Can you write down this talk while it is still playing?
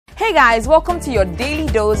Hey guys, welcome to your daily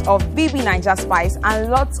dose of BB Naija Spice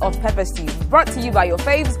and lots of pepper stew, brought to you by your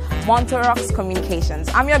faves, Montorox Communications.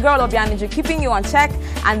 I'm your girl Obianiju, keeping you on check,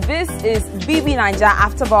 and this is BB Naija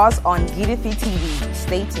AfterBuzz on Gidifi TV.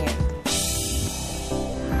 Stay tuned.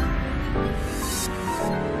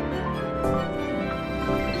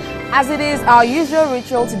 As it is our usual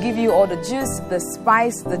ritual to give you all the juice, the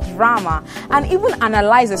spice, the drama, and even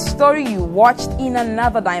analyze a story you watched in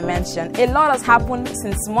another dimension. A lot has happened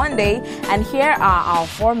since Monday, and here are our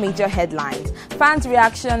 4 major headlines. Fans'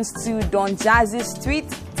 reactions to Don Jazzy's tweet,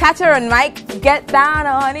 Thatcher and Mike get down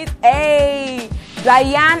on it, hey!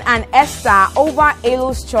 Diane and Esther over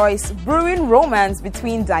Elo's choice, brewing romance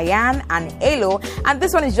between Diane and Elo, and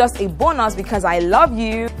this one is just a bonus because I love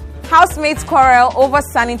you. Housemates quarrel over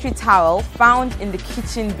sanitary towel found in the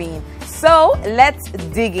kitchen bin. So let's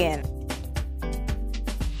dig in.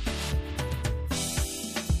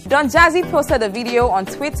 Don Jazzy posted a video on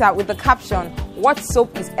Twitter with the caption, "What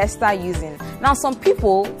soap is Esther using?" Now, some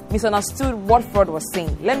people misunderstood what Fraud was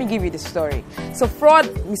saying. Let me give you the story. So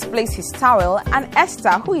Fraud misplaced his towel, and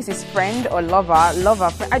Esther, who is his friend or lover,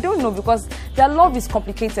 I don't know, because their love is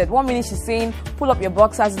complicated. One minute she's saying, pull up your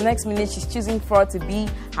boxers, the next minute she's choosing Fraud to be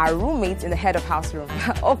her roommate in the head of house room.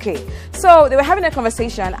 Okay, so they were having a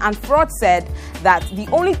conversation, and Fraud said that the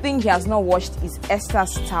only thing he has not washed is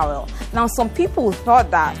Esther's towel. Now, some people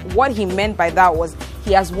thought that what he meant by that was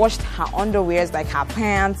he has washed her underwears, like her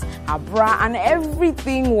pants, her bra, and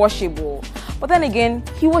everything washable. But then again,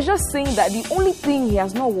 he was just saying that the only thing he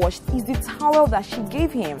has not washed is the towel that she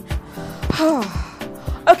gave him.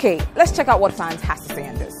 Okay, let's check out what fans has to say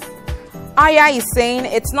on this. Aya is saying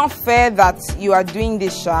it's not fair that you are doing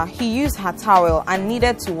this, Sha. He used her towel and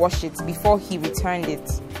needed to wash it before he returned it.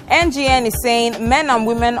 NGN is saying men and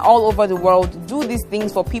women all over the world do these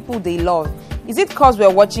things for people they love. Is it cause we're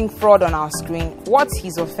watching Fraud on our screen? What's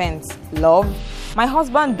his offense? Love? My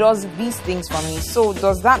husband does these things for me, so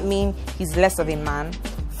does that mean he's less of a man?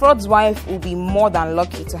 Fraud's wife will be more than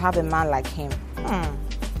lucky to have a man like him.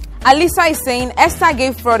 Alisa is saying Esther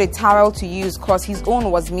gave Fraud a towel to use cause his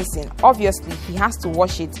own was missing. Obviously, he has to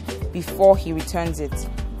wash it before he returns it.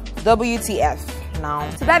 WTF now.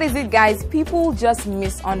 So that is it, guys. People just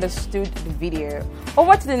misunderstood the video.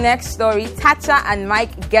 Over to the next story. Thatcher and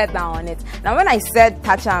Mike get down on it. Now, when I said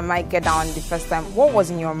Thatcher and Mike get down on it the first time, what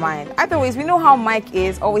was in your mind? Either ways, we know how Mike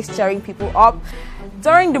is, always cheering people up.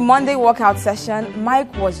 During the Monday workout session,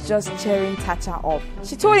 Mike was just cheering Thatcher up.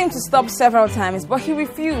 She told him to stop several times, but he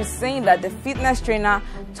refused, saying that the fitness trainer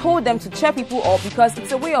told them to cheer people up because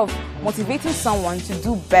it's a way of motivating someone to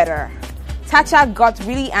do better. Thatcher got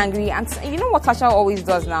really angry, and you know what Thatcher always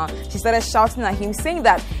does now? She started shouting at him, saying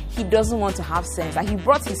that he doesn't want to have sense, that he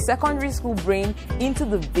brought his secondary school brain into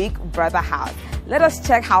the Big Brother house. Let us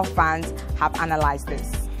check how fans have analyzed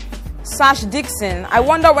this. Sash Dixon, I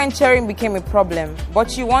wonder when cheering became a problem,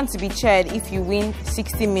 but you want to be cheered if you win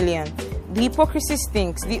 60 million. The hypocrisy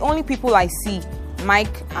stinks. The only people I see,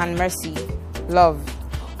 Mike and Mercy. Love.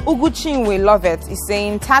 Uguchinwe Lovett is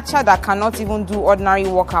saying Thatcher that cannot even do ordinary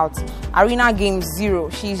workouts. Arena games 0.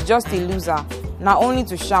 She is just a loser. Now only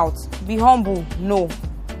to shout. Be humble. No.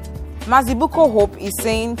 Mazibuko Hope is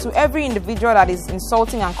saying to every individual that is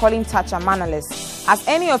insulting and calling Thatcher mannerless, has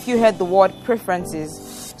any of you heard the word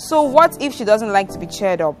preferences? So what if she doesn't like to be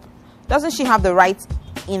cheered up? Doesn't she have the right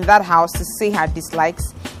in that house to say her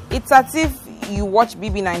dislikes? It's as if you watch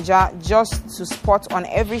BB Naija just to spot on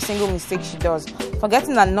every single mistake she does,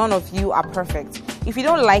 forgetting that none of you are perfect. If you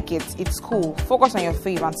don't like it, it's cool. Focus on your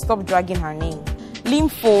fave and stop dragging her name.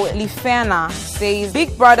 Limfo Lifena says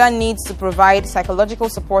Big Brother needs to provide psychological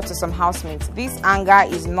support to some housemates. This anger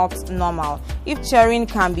is not normal. If cheering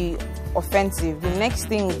can be offensive, the next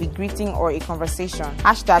thing will be greeting or a conversation.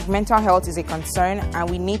 # mental health is a concern and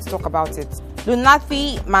we need to talk about it.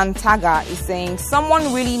 Lunathi Mantaga is saying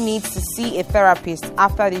someone really needs to see a therapist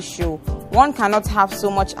after this show. One cannot have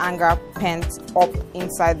so much anger pent up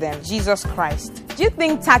inside them. Jesus Christ. Do you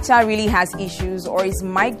think Thatcher really has issues, or is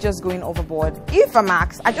Mike just going overboard? If I'm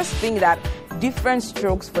asked, I just think that different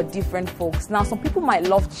strokes for different folks. Now, some people might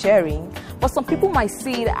love cheering, but some people might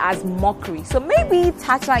see it as mockery. So maybe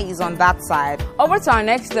Thatcher is on that side. Over to our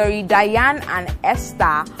next story, Diane and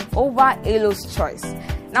Esther over Elo's choice.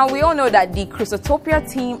 Now, we all know that the Chrysotopia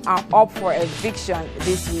team are up for eviction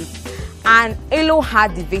this week, and Elo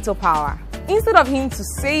had the veto power. Instead of him to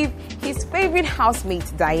save his favorite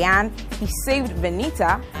housemate, Diane, he saved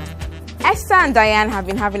Benita. Esther and Diane have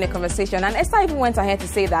been having a conversation, and Esther even went ahead to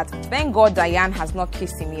say that thank God Diane has not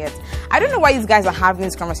kissed him yet. I don't know why these guys are having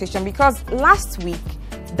this conversation, because last week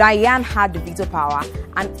Diane had the veto power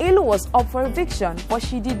and Elo was up for eviction, but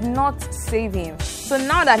she did not save him. So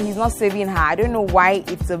now that he's not saving her, I don't know why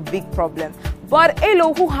it's a big problem. But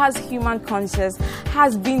Elo, who has human conscience,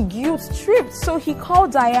 has been guilt-tripped. So he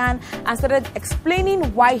called Diane and started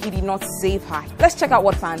explaining why he did not save her. Let's check out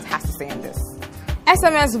what fans has to say on this.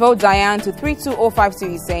 SMS vote Diane to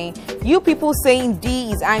 32052 is saying, you people saying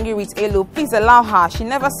D is angry with Elo, please allow her. She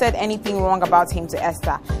never said anything wrong about him to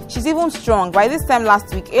Esther. She's even strong. By this time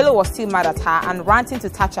last week, Elo was still mad at her and ranting to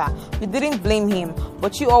Thatcher. We didn't blame him,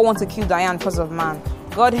 but you all want to kill Diane because of man.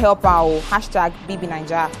 God help her. Hashtag Bibi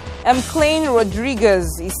Naija. Klein Rodriguez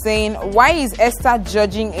is saying, why is Esther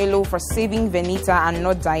judging Elo for saving Venita and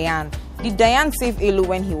not Diane? Did Diane save Elo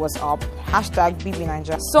when he was up? Hashtag Bibi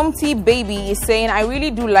Naija. Somty Baby is saying, I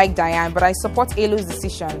really do like Diane, but I support Elo's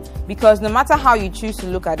decision because no matter how you choose to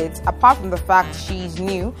look at it, apart from the fact she is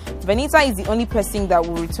new, Venita is the only person that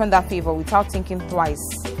will return that favor without thinking twice.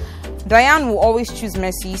 Diane will always choose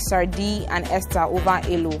Mercy, Sardi, and Esther over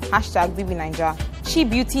Elo. Hashtag Bibi Naija. Chi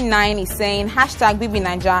Beauty 9 is saying, hashtag Bibi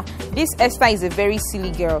Naija, this Esther is a very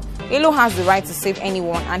silly girl. Elo has the right to save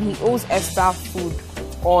anyone and he owes Esther food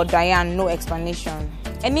or Diane no explanation.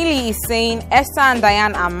 Enili is saying, Esther and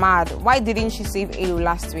Diane are mad. Why didn't she save Elo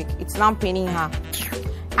last week? It's now paining her.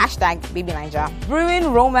 Hashtag Bibi Naija.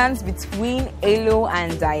 Brewing romance between Elo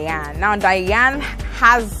and Diane. Now Diane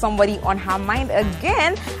has somebody on her mind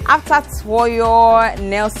again after Toyo,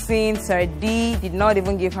 Nelson, Sardi did not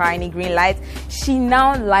even give her any green light. She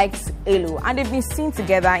now likes Elo and they've been seen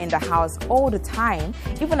together in the house all the time.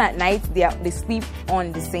 Even at night, they sleep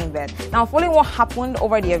on the same bed. Now, following what happened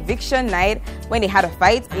over the eviction night when they had a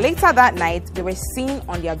fight, later that night, they were seen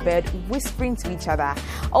on their bed whispering to each other.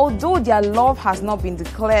 Although their love has not been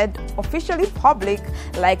declared officially public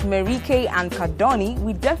like Merike and Kadoni,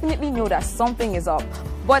 we definitely know that something is up.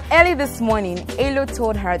 But early this morning, Elo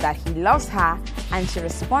told her that he loves her and she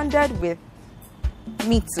responded with,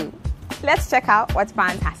 me too. Let's check out what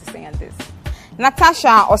fans has to say on this.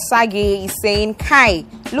 Natasha Osage is saying, Kai,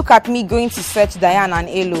 look at me going to search Diane and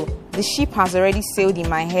Elo. The ship has already sailed in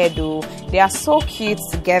my head though. They are so cute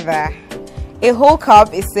together. A whole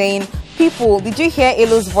cup is saying, people, did you hear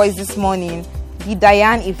Elo's voice this morning? The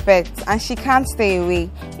Diane effect, and she can't stay away.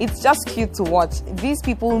 It's just cute to watch. These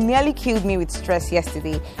people nearly killed me with stress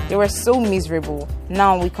yesterday. They were so miserable.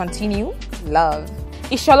 Now we continue. Love.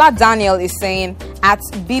 Ishola Daniel is saying, at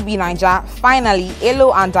Bibi Naija, finally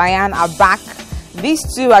Elo and Diane are back.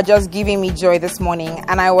 These two are just giving me joy this morning,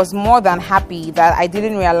 and I was more than happy that I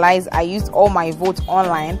didn't realize I used all my votes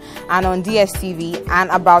online and on DSTV and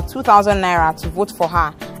about 2,000 naira to vote for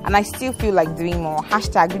her, and I still feel like doing more.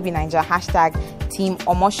 Hashtag Bibi Naija, hashtag Team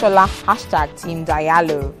Omoshola, hashtag Team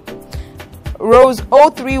Diallo. Rose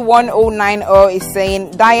 031090 is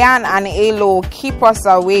saying, Diane and Elo, keep us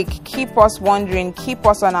awake, keep us wondering, keep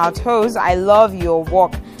us on our toes. I love your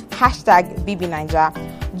work. Hashtag Bibi Naija.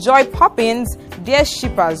 Joy Poppins, dear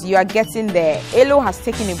shippers, you are getting there. Elo has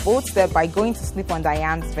taken a bold step by going to sleep on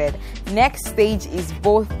Diane's bed. Next stage is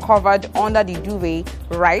both covered under the duvet,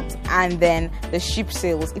 right, and then the ship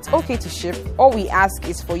sails. It's okay to ship. All we ask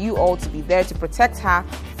is for you all to be there to protect her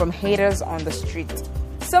from haters on the street.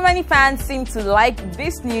 So many fans seem to like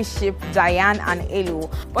this new ship, Diane and Elo,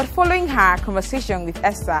 but following her conversation with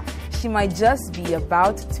Esther, she might just be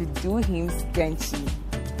about to do him stenchy.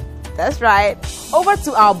 That's right. Over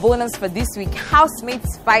to our bonus for this week.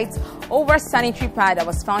 Housemates fight over sanitary pad that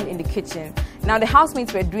was found in the kitchen. Now the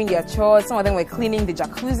housemates were doing their chores. Some of them were cleaning the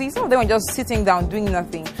jacuzzi. Some of them were just sitting down doing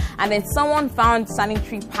nothing. And then someone found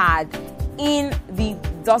sanitary pad in the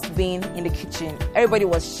dustbin in the kitchen. Everybody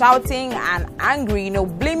was shouting and angry,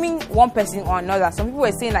 blaming one person or another. Some people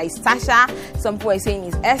were saying that it's Tasha, some people were saying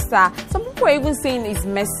it's Esther, some people were even saying it's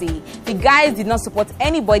Mercy. The guys did not support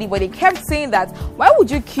anybody, but they kept saying that, why would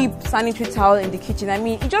you keep sanitary towel in the kitchen? I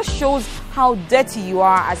mean, it just shows how dirty you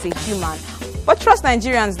are as a human. But trust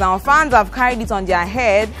Nigerians now, fans have carried it on their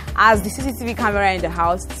head as the CCTV camera in the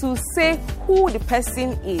house to say who the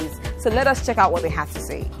person is. So let us check out what they have to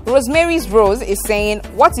say. Rosemary's Rose is saying,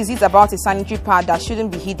 what is it about a sanitary pad that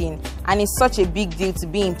shouldn't be hidden and is such a big deal to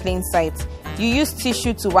be in plain sight? You use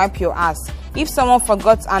tissue to wipe your ass. If someone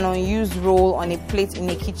forgot an unused roll on a plate in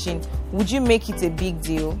a kitchen, would you make it a big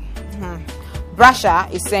deal?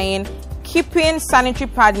 Brasha is saying, keeping sanitary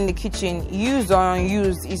pad in the kitchen, used or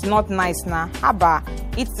unused, is not nice now. Haba,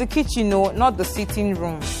 it's the kitchen, not the sitting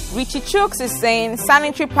room. Richie Chooks is saying,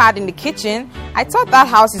 sanitary pad in the kitchen? I thought that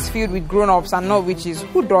house is filled with grown-ups and not witches.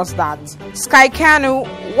 Who does that? Sky Kanu,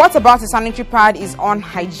 what about a sanitary pad is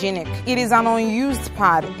unhygienic? It is an unused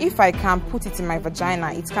pad. If I can put it in my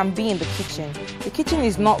vagina, it can be in the kitchen. The kitchen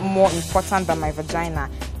is not more important than my vagina.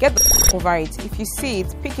 Get the f over it. If you see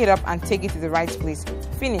it, pick it up and take it to the right place.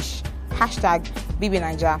 Finish. Hashtag Bibi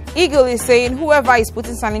Naija. Eagle is saying, whoever is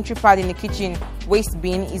putting sanitary pad in the kitchen waste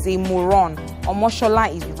bin is a moron.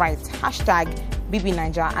 Omoshola is right. Hashtag Bibi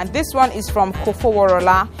Naija. And this one is from Kofo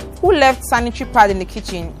Worola, who left sanitary pad in the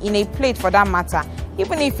kitchen, in a plate for that matter,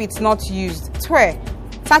 even if it's not used. Twe.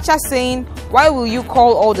 Tacha saying, why will you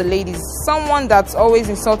call all the ladies? Someone that's always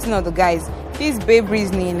insulting all the guys. This babe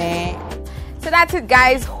reasoning, eh? So that's it,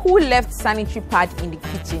 guys. Who left sanitary pad in the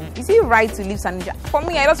kitchen? Is it right to leave sanitary? For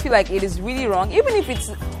me, I just feel like it is really wrong. Even if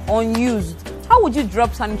it's unused, how would you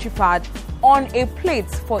drop sanitary pad on a plate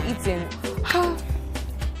for eating?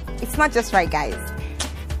 It's not just right, guys.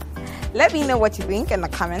 Let me know what you think in the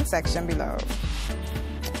comment section below.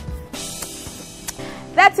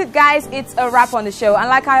 That's it, guys. It's a wrap on the show. And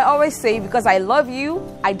like I always say, because I love you,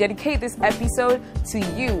 I dedicate this episode to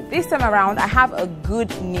you. This time around, I have a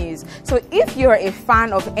good news. So if you're a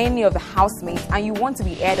fan of any of the housemates and you want to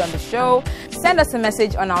be aired on the show, send us a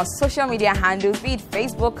message on our social media handles, be it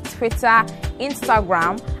Facebook, Twitter,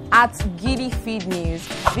 Instagram, at Giddy Feed News.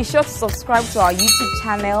 Be sure to subscribe to our YouTube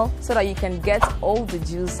channel so that you can get all the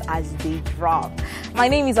juice as they drop. My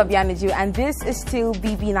name is Obianiju and this is still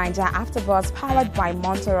Bibi Naija Afterbuzz, powered by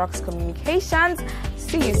Montorox Communications.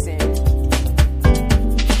 See you soon.